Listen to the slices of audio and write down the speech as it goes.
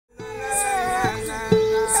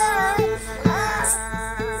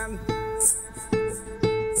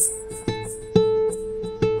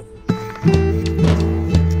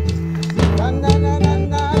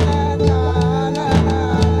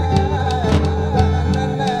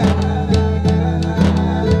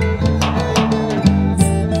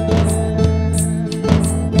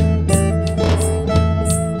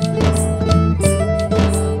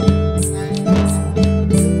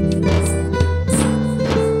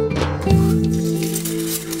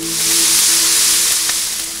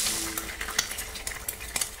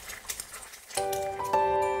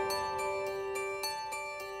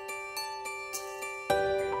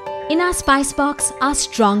our spice box are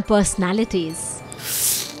strong personalities.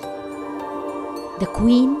 The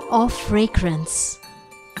queen of fragrance.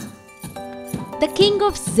 The king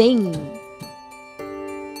of zing.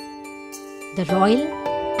 The royal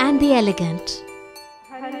and the elegant.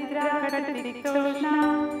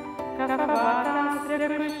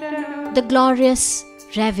 The glorious,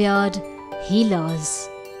 revered healers.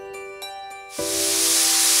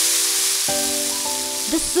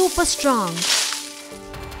 The super strong.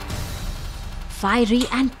 Fiery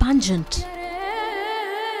and pungent.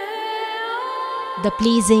 The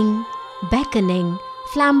pleasing, beckoning,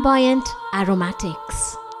 flamboyant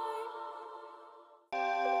aromatics.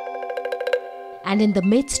 And in the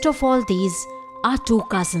midst of all these are two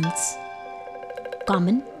cousins.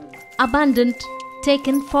 Common, abundant,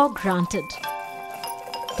 taken for granted.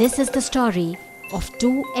 This is the story of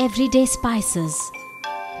two everyday spices,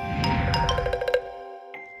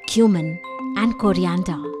 cumin and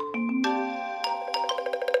coriander.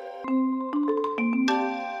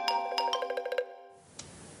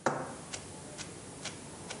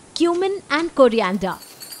 Cumin and coriander.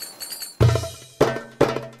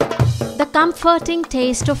 The comforting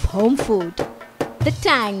taste of home food, the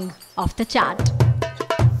tang of the chaat.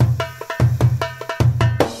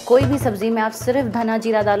 कोई भी सब्जी में आप सिर्फ धना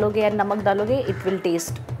जीरा डालोगे या नमक डालोगे, it will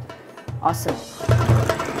taste awesome.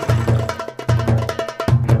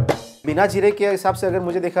 बिना जीरे के हिसाब से अगर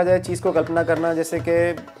मुझे देखा जाए चीज़ को कल्पना करना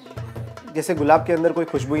जैसे गुलाब के अंदर कोई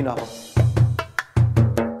खुशबू ही ना हो।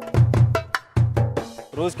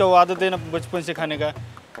 रोज़ का वो आदत है ना बचपन से खाने का,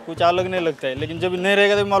 कुछ अलग नहीं लगता है, लेकिन जब नहीं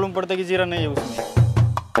रहेगा तो मालूम पड़ता है कि जीरा नहीं है उसमें।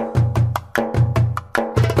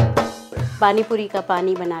 पानी पूरी का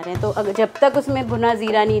पानी बना रहे हैं तो अगर जब तक उसमें भुना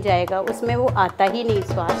जीरा नहीं जाएगा उसमें वो आता ही नहीं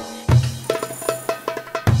स्वाद।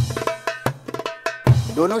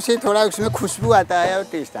 दोनों से थोड़ा उसमें खुशबू आता है और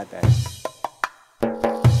टेस्ट आता है।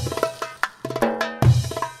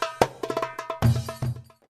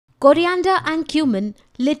 Coriander and cumin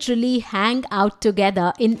literally hang out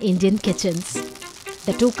together in Indian kitchens.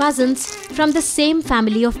 The two cousins from the same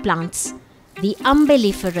family of plants, the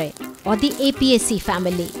Umbelliferae or the Apiaceae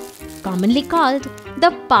family, commonly called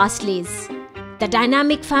the parsleys, the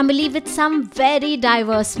dynamic family with some very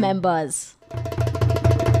diverse members.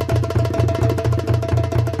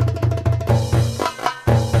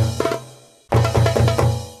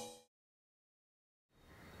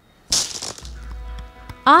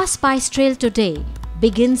 Our spice trail today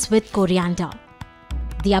begins with coriander,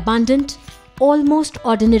 the abundant, almost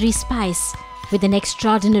ordinary spice with an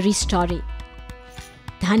extraordinary story.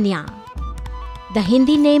 Dhania. The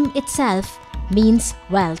Hindi name itself means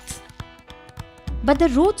wealth. But the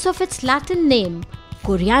roots of its Latin name,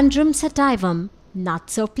 Coriandrum sativum, not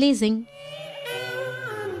so pleasing.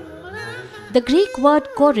 The Greek word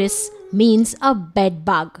choris means a bed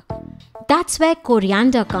bug. That's where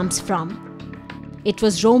coriander comes from. It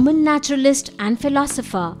was Roman naturalist and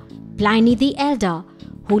philosopher Pliny the Elder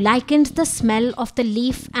who likened the smell of the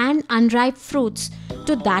leaf and unripe fruits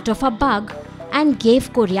to that of a bug and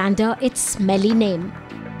gave coriander its smelly name.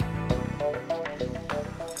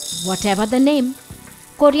 Whatever the name,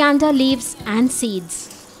 coriander leaves and seeds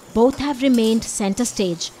both have remained center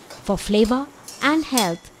stage for flavor and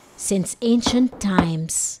health since ancient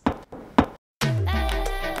times.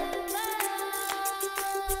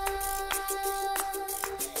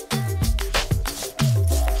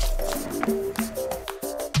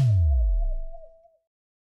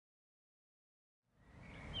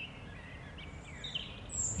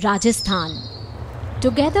 Rajasthan,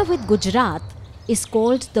 together with Gujarat, is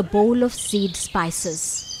called the bowl of seed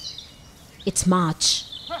spices. It's March.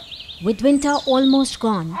 With winter almost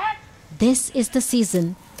gone, this is the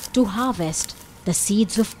season to harvest the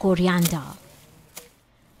seeds of coriander.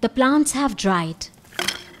 The plants have dried.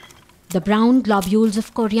 The brown globules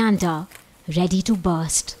of coriander ready to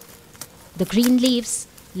burst. The green leaves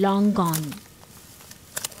long gone.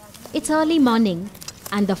 It's early morning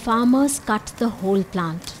and the farmers cut the whole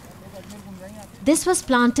plant. This was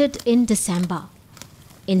planted in December.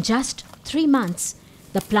 In just 3 months,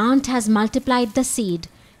 the plant has multiplied the seed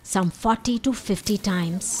some 40 to 50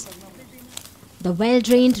 times. The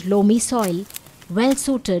well-drained loamy soil, well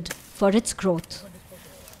suited for its growth.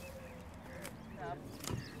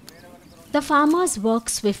 The farmers work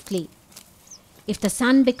swiftly. If the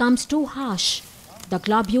sun becomes too harsh, the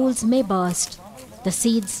globules may burst, the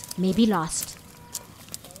seeds may be lost.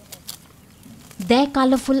 Their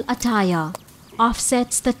colorful attire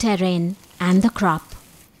offsets the terrain and the crop.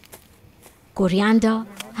 Coriander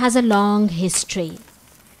has a long history.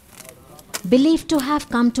 Believed to have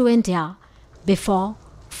come to India before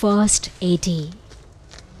 1st AD.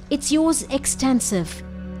 Its use extensive,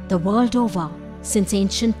 the world over since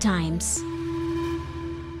ancient times.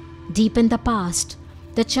 Deep in the past,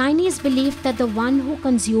 the Chinese believed that the one who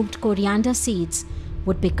consumed coriander seeds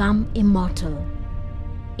would become immortal.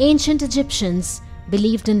 Ancient Egyptians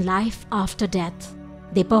believed in life after death.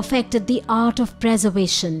 They perfected the art of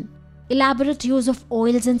preservation, elaborate use of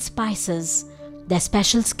oils and spices, their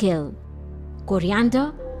special skill.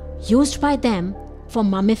 Coriander, used by them for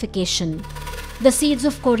mummification. The seeds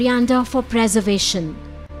of coriander for preservation.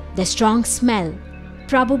 Their strong smell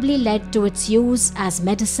probably led to its use as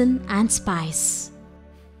medicine and spice.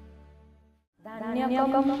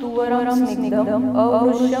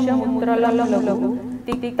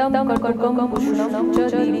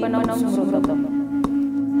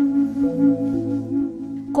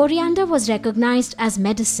 Coriander was recognized as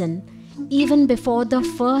medicine even before the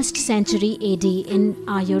 1st century AD in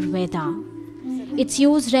Ayurveda. Its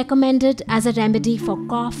use recommended as a remedy for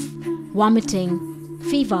cough, vomiting,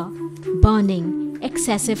 fever, burning,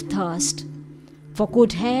 excessive thirst, for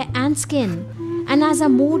good hair and skin, and as a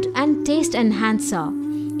mood and taste enhancer.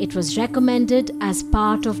 It was recommended as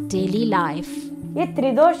part of daily life. ये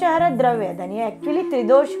त्रिदोषहार द्रव्य है धनिया actually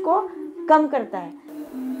त्रिदोष को कम करता है.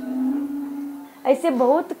 ऐसे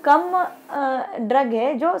बहुत कम drug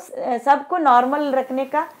है जो सबको नॉर्मल रखने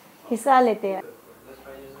का हिस्सा लेते हैं.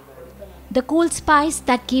 The cool spice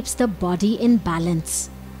that keeps the body in balance.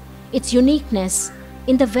 Its uniqueness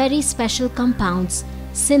in the very special compounds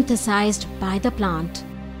synthesized by the plant,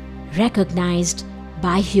 recognized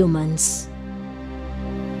by humans.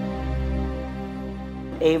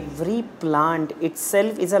 Every plant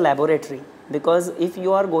itself is a laboratory, because if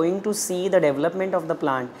you are going to see the development of the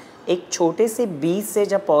plant, एक छोटे से बीज से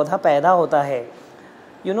जब पौधा पैदा होता है,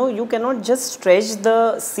 you cannot just stretch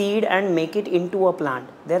the seed and make it into a plant.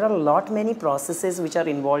 There are a lot many processes which are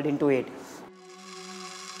involved into it.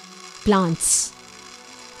 Plants,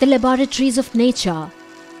 the laboratories of nature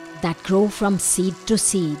that grow from seed to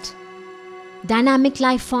seed. Dynamic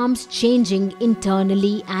life forms changing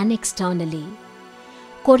internally and externally.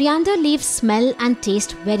 Coriander leaves smell and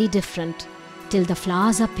taste very different till the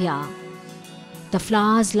flowers appear. The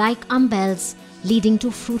flowers like umbels leading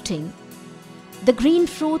to fruiting. The green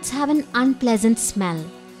fruits have an unpleasant smell,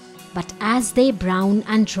 but as they brown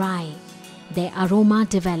and dry, their aroma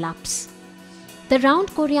develops. The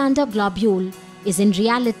round coriander globule is in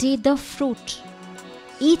reality the fruit,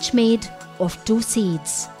 each made of 2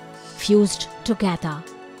 seeds fused together.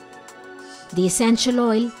 The essential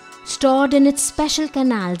oil stored in its special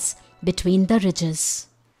canals between the ridges.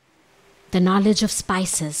 The knowledge of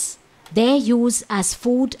spices, their use as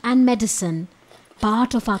food and medicine,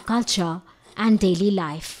 part of our culture and daily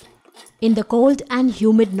life. In the cold and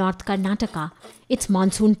humid North Karnataka, it's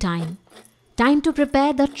monsoon time. Time to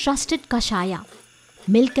prepare the trusted kashaya,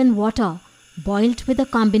 milk and water boiled with a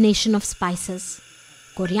combination of spices.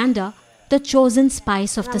 Coriander, the chosen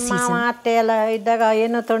spice of the season.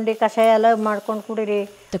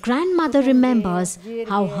 The grandmother remembers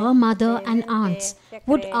how her mother and aunts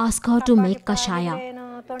would ask her to make kashaya,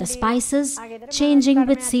 the spices changing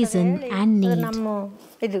with season and need.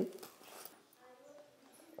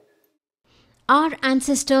 Our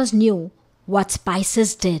ancestors knew what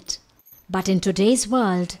spices did, but in today's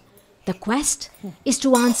world, the quest is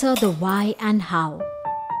to answer the why and how.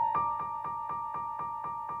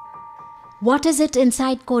 What is it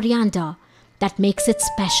inside coriander that makes it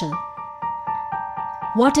special?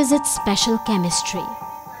 What is its special chemistry?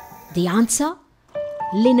 The answer?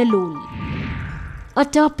 Linalool, a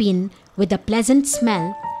terpene with a pleasant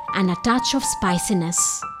smell and a touch of spiciness.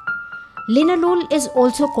 Linalool is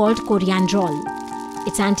also called coriandrol.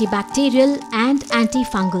 It's antibacterial and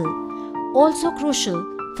antifungal, also crucial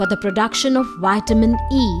for the production of vitamin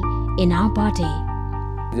E in our body.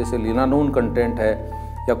 जैसे लिनानोन content है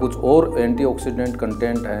या कुछ और antioxidant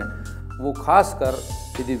content है, वो खासकर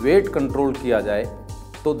यदि weight control किया जाए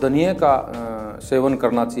तो धनिया का सेवन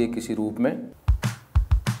करना चाहिए किसी रूप में.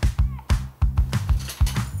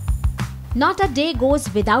 Not a day goes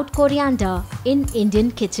without coriander in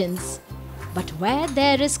Indian kitchens. But where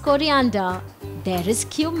there is coriander, there is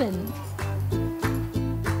cumin.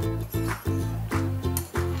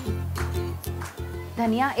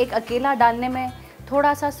 धनिया एक अकेला डालने में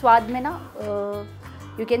थोड़ा सा स्वाद में ना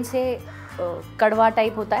यू कैन से कड़वा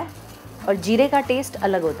टाइप होता है और जीरे का टेस्ट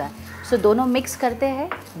अलग होता है. सो दोनों मिक्स करते हैं,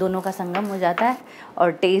 दोनों का संगम हो जाता है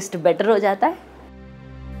और टेस्ट बेटर हो जाता है.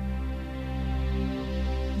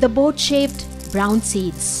 The boat-shaped brown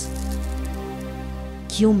seeds,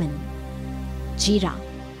 cumin, jeera,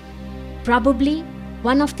 probably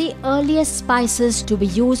one of the earliest spices to be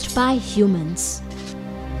used by humans.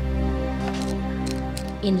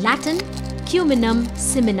 In Latin, Cuminum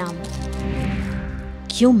seminum.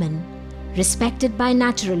 Cumin, respected by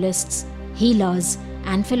naturalists, healers,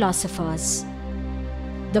 and philosophers.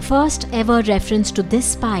 The first ever reference to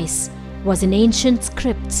this spice was in ancient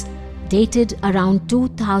scripts dated around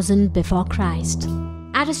 2000 before Christ.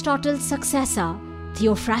 Aristotle's successor,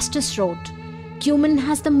 Theophrastus, wrote, "Cumin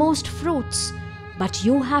has the most fruits, but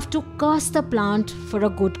you have to curse the plant for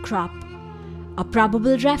a good crop," a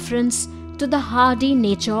probable reference to the hardy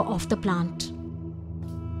nature of the plant.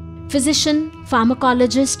 Physician,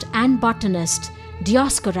 pharmacologist, and botanist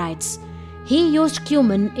Dioscorides, he used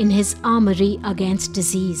cumin in his armory against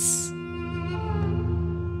disease.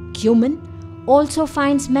 Cumin also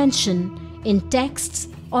finds mention in texts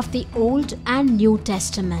of the Old and New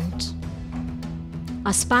Testament.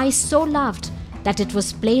 A spice so loved that it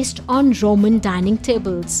was placed on Roman dining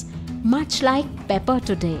tables, much like pepper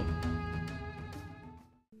today.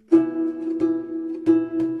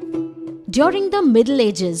 During the Middle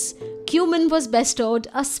Ages, cumin was bestowed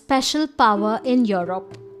a special power in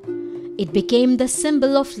Europe. It became the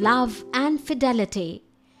symbol of love and fidelity,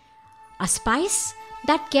 a spice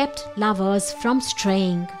that kept lovers from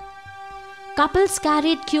straying. Couples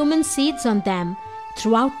carried cumin seeds on them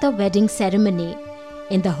throughout the wedding ceremony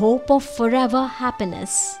in the hope of forever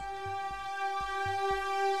happiness.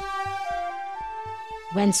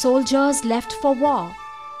 When soldiers left for war,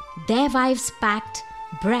 their wives packed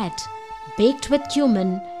bread baked with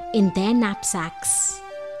cumin in their knapsacks.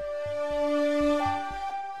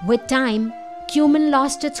 With time, cumin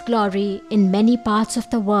lost its glory in many parts of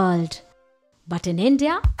the world. But in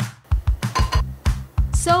India,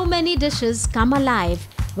 so many dishes come alive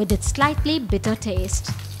with its slightly bitter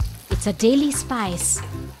taste. It's a daily spice,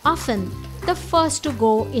 often the first to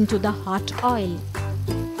go into the hot oil.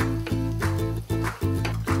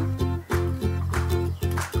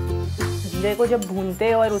 जीरे को जब भूनते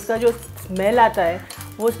हैं और उसका जो smell आता है,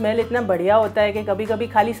 वो स्मेल इतना बढ़िया होता है कि कभी-कभी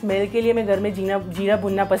खाली स्मेल के लिए मैं घर में जीरा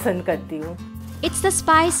भूनना पसंद करती हूँ. It's the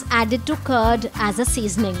spice added to curd as a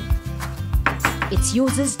seasoning. Its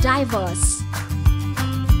use is diverse.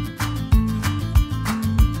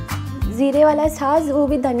 जीरे वाला छाछ, वो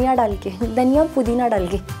भी धनिया डाल के, धनिया पुदीना डाल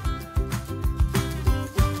के.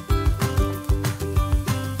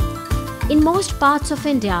 In most parts of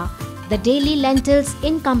India, the daily lentils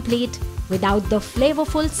incomplete without the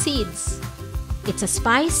flavorful seeds. It's a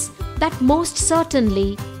spice that most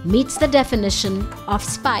certainly meets the definition of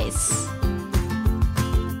spice.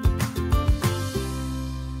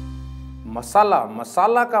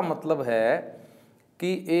 मसाला का मतलब है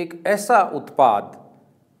कि एक ऐसा उत्पाद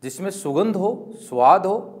जिसमें सुगंध हो, स्वाद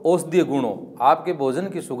हो, औषधीय गुण हो, आपके भोजन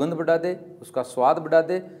की सुगंध बढ़ा दे, उसका स्वाद बढ़ा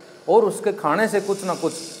दे और उसके खाने से कुछ ना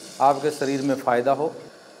कुछ आपके शरीर में फायदा हो.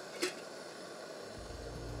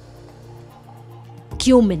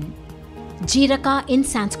 Cumin, Jiraka in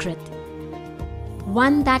Sanskrit,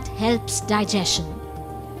 one that helps digestion.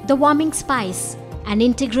 The warming spice, an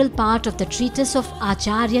integral part of the treatise of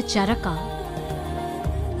Acharya Charaka.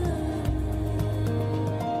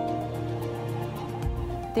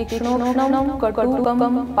 तीक्ष्णोष्णं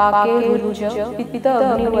कटुकं पाकेरुच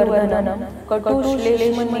पित्तअग्निवर्धनं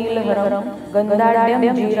कटुश्लेष्मनीलहरं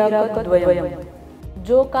गन्धाढ्यं जीरकद्वयम्.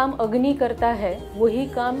 जो काम अग्नि करता है वही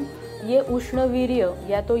काम ये उष्णवीर्य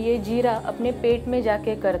या तो ये जीरा अपने पेट में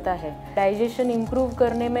जाके करता है. डाइजेशन इम्प्रूव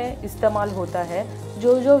करने में इस्तेमाल होता है.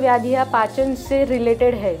 जो व्याधियाँ पाचन से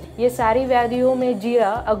रिलेटेड है, ये सारी व्याधियों में जीरा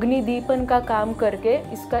अग्निदीपन का काम करके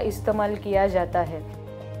इसका इस्तेमाल किया जाता है.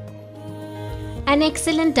 An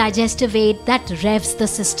excellent digestive aid that revs the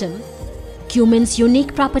system. Cumin's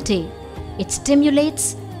unique property, it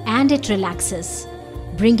stimulates and it relaxes,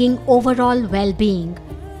 bringing overall well-being,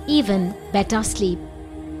 even better sleep.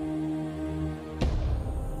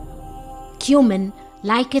 Cumin,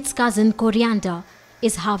 like its cousin coriander,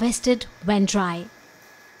 is harvested when dry.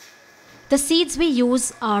 The seeds we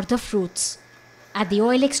use are the fruits. At the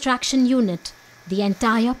oil extraction unit, the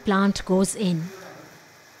entire plant goes in.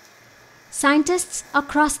 Scientists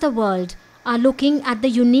across the world are looking at the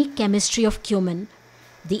unique chemistry of cumin,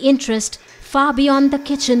 the interest far beyond the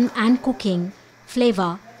kitchen and cooking,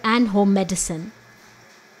 flavor and home medicine.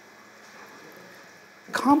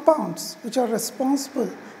 Compounds which are responsible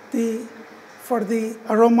for the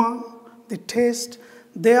aroma, the taste,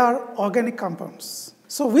 they are organic compounds.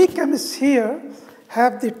 So we chemists here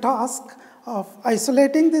have the task of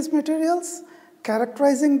isolating these materials,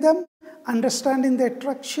 characterizing them, understanding their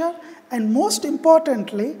structure, and most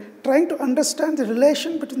importantly, trying to understand the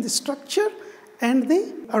relation between the structure and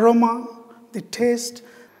the aroma, the taste.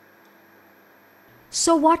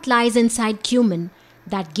 So what lies inside cumin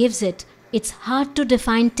that gives it its hard to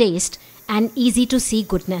define taste and easy to see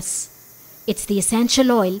goodness? It's the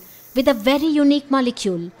essential oil with a very unique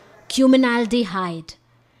molecule, cuminaldehyde.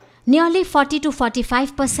 Nearly 40 to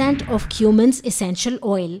 45% of cumin's essential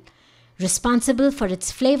oil, responsible for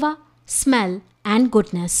its flavor, smell and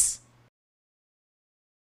goodness.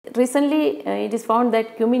 Recently, it is found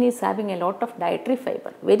that cumin is having a lot of dietary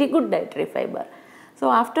fiber, very good dietary fiber. So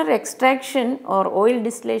after extraction or oil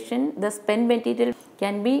distillation, the spent material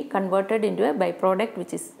can be converted into a byproduct,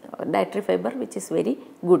 which is dietary fiber, which is very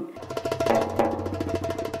good.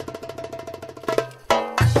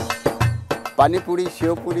 पानी पूरी,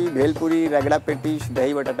 save पूरी, भेल पूरी, रगड़ा पेटीस,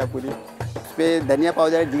 दही बटाटा पूरी। उस पर धनिया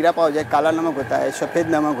पाउडर, जीरा पाउडर, काला नमक होता है, सफ़ेद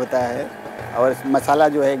नमक होता है और मसाला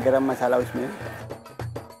जो है गरम मसाला उसमें।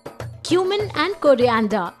 Cumin and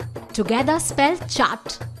coriander together spell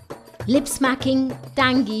chaat. Lip-smacking,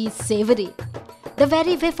 tangy, savory. The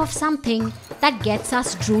very whiff of something that gets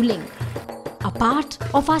us drooling. A part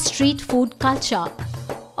of our street food culture.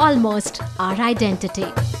 Almost our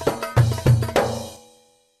identity.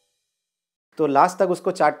 तो लास्ट तक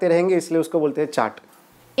उसको चाटते रहेंगे, इसलिए उसको बोलते हैं चाट.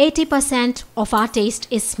 80% of our taste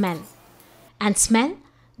is smell. And smell,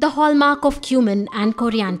 the hallmark of cumin and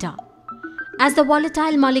coriander. As the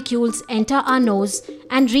volatile molecules enter our nose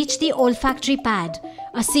and reach the olfactory pad,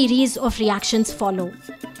 a series of reactions follow.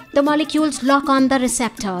 The molecules lock on the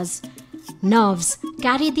receptors. Nerves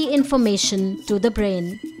carry the information to the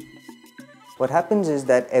brain. What happens is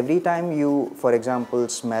that every time you, for example,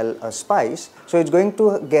 smell a spice, so it's going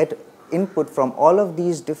to get input from all of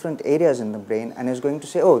these different areas in the brain and is going to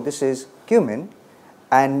say, oh, this is cumin,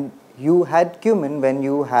 and you had cumin when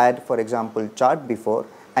you had, for example, chaat before,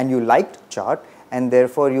 and you liked chaat, and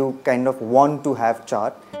therefore you kind of want to have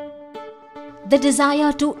chaat. The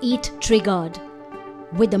desire to eat triggered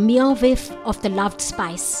with a mere whiff of the loved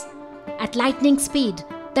spice. At lightning speed,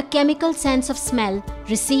 the chemical sense of smell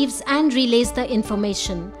receives and relays the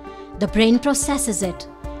information. The brain processes it.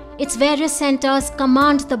 Its various centers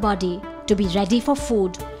command the body to be ready for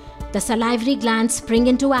food. The salivary glands spring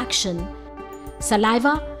into action.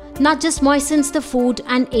 Saliva not just moistens the food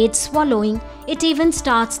and aids swallowing, it even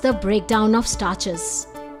starts the breakdown of starches.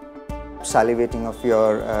 Salivating of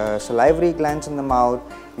your salivary glands in the mouth,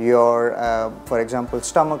 your, for example,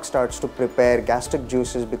 stomach starts to prepare gastric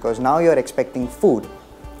juices because now you're expecting food,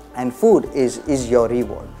 and food is your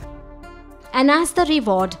reward. And as the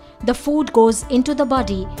reward, the food goes into the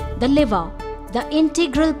body, the liver, the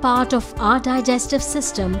integral part of our digestive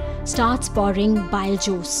system, starts pouring bile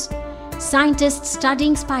juice. Scientists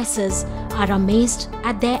studying spices are amazed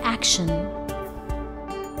at their action.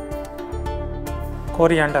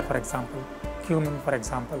 Coriander, for example, cumin, for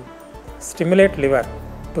example, stimulate liver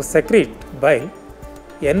to secrete bile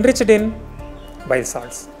enriched in bile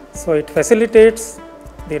salts. So it facilitates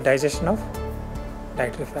the digestion of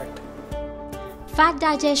dietary fat. Fat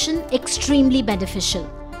digestion extremely beneficial.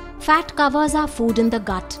 Fat covers our food in the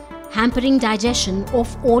gut, hampering digestion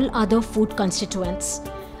of all other food constituents.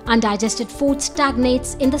 Undigested food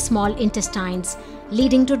stagnates in the small intestines,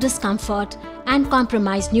 leading to discomfort and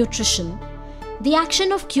compromised nutrition. The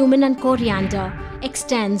action of cumin and coriander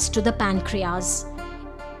extends to the pancreas.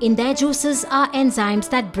 In their juices are enzymes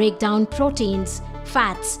that break down proteins,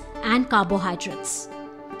 fats, and carbohydrates.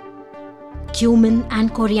 Cumin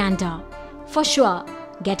and coriander, for sure,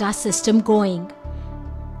 get our system going.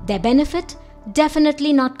 Their benefit,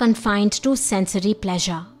 definitely not confined to sensory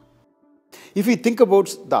pleasure. If you think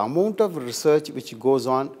about the amount of research which goes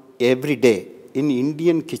on every day in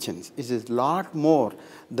Indian kitchens, it is a lot more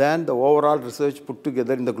than the overall research put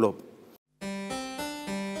together in the globe.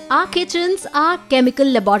 Our kitchens are chemical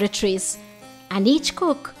laboratories, and each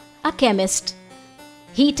cook a chemist.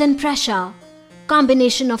 Heat and pressure,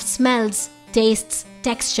 combination of smells, tastes,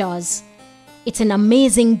 textures. It's an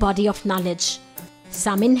amazing body of knowledge.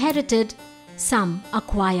 Some inherited, some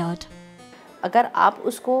acquired. अगर आप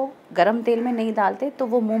उसको गरम तेल में नहीं डालते तो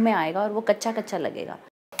वो मुंह में आएगा और वो कच्चा कच्चा लगेगा.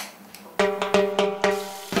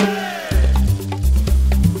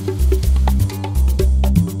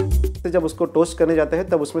 जब उसको टोस्ट करने जाते हैं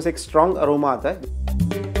तब उसमें से एक स्ट्रॉन्ग अरोमा आता है.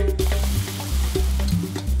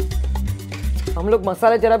 हम लोग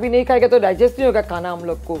मसाला जरा भी नहीं खाएंगे तो डाइजेस्ट नहीं होगा खाना हम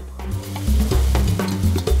लोग को.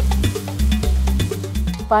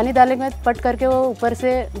 पानी डालने के बाद पट करके वो ऊपर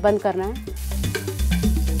से बंद करना है.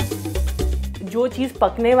 जो चीज़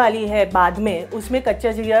पकने वाली है बाद में उसमें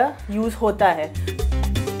कच्चा जीरा यूज़ होता है.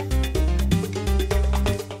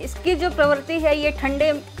 इसकी जो प्रवृत्ति है ये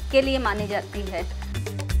ठंडे के लिए मानी जाती है.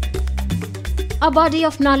 A body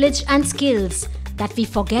of knowledge and skills that we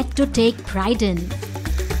forget to take pride in.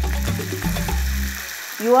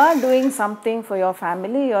 You are doing something for your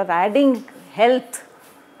family, you are adding health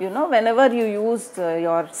you know, whenever you use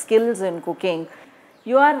your skills in cooking,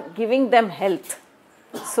 you are giving them health.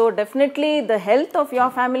 So definitely the health of your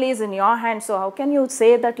family is in your hands. So how can you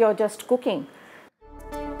say that you're just cooking?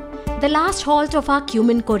 The last halt of our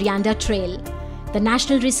cumin coriander trail, the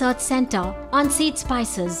National Research Centre on Seed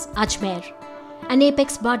Spices, Ajmer, an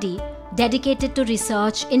apex body dedicated to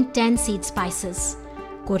research in 10 seed spices.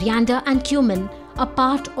 Coriander and cumin are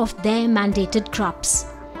part of their mandated crops.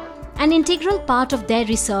 An integral part of their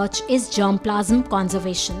research is germplasm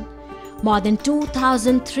conservation. More than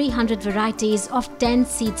 2,300 varieties of 10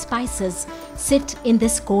 seed spices sit in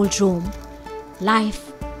this cold room.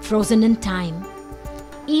 Life frozen in time.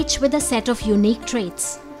 Each with a set of unique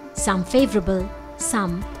traits, some favorable,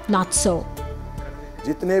 some not so.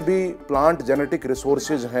 जितने भी plant genetic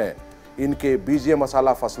resources हैं, इनके बीजीय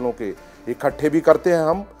मसाला फसलों के इकट्ठे भी करते हैं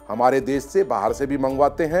हम, हमारे देश से, बाहर से भी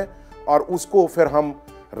मंगवाते हैं और उसको फिर हम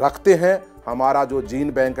रखते हैं हमारा जो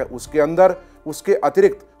जीन बैंक है उसके अंदर। उसके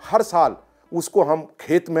अतिरिक्त हर साल उसको हम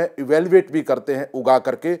खेत में इवेल्युएट भी करते हैं उगा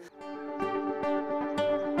करके।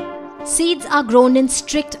 Seeds are grown in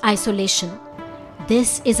strict isolation.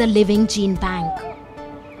 This is a living gene bank.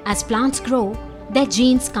 As plants grow, their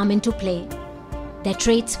genes come into play. Their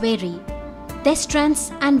traits vary. Their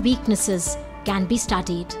strengths and weaknesses can be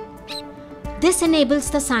studied. This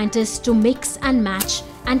enables the scientists to mix and match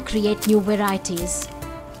and create new varieties,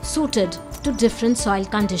 suited to different soil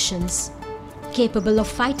conditions, capable of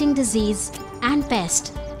fighting disease and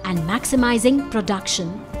pest and maximizing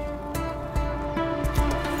production.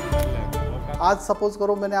 आज suppose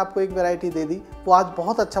करो मैंने आपको एक variety दे दी, वो आज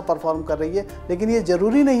बहुत अच्छा perform कर रही है, लेकिन ये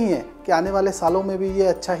ज़रूरी नहीं है कि आने वाले सालों में भी ये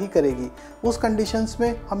अच्छा ही करेगी। उस कंडीशंस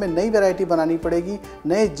में हमें नई वैरायटी बनानी पड़ेगी,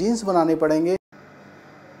 नए जीन्स बनाने पड़ेंगे।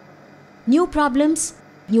 New problems,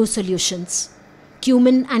 new solutions.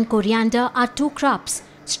 Cumin and coriander are two crops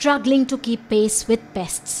struggling to keep pace with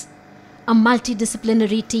pests. A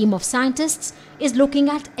multidisciplinary team of scientists is looking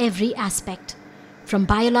at every aspect, from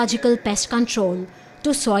biological pest control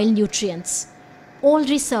to soil nutrients. All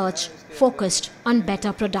research focused on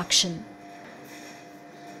better production.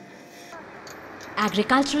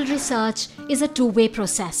 Agricultural research is a two-way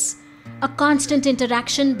process, a constant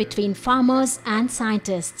interaction between farmers and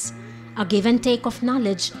scientists, a give and take of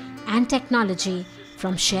knowledge and technology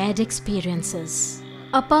from shared experiences.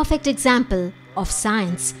 A perfect example of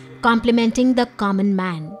science complementing the common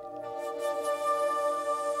man.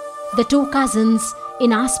 The two cousins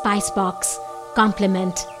in our spice box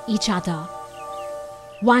complement each other.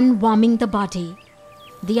 One warming the body,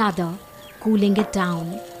 the other cooling it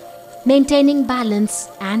down, maintaining balance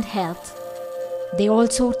and health. They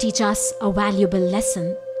also teach us a valuable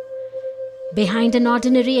lesson. Behind an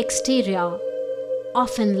ordinary exterior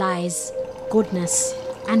often lies goodness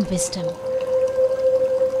and wisdom.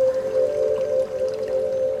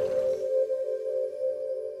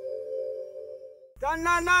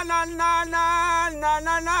 Na na na na na na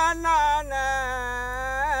na na na na.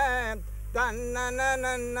 Na na na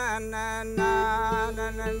na na na na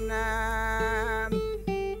na na.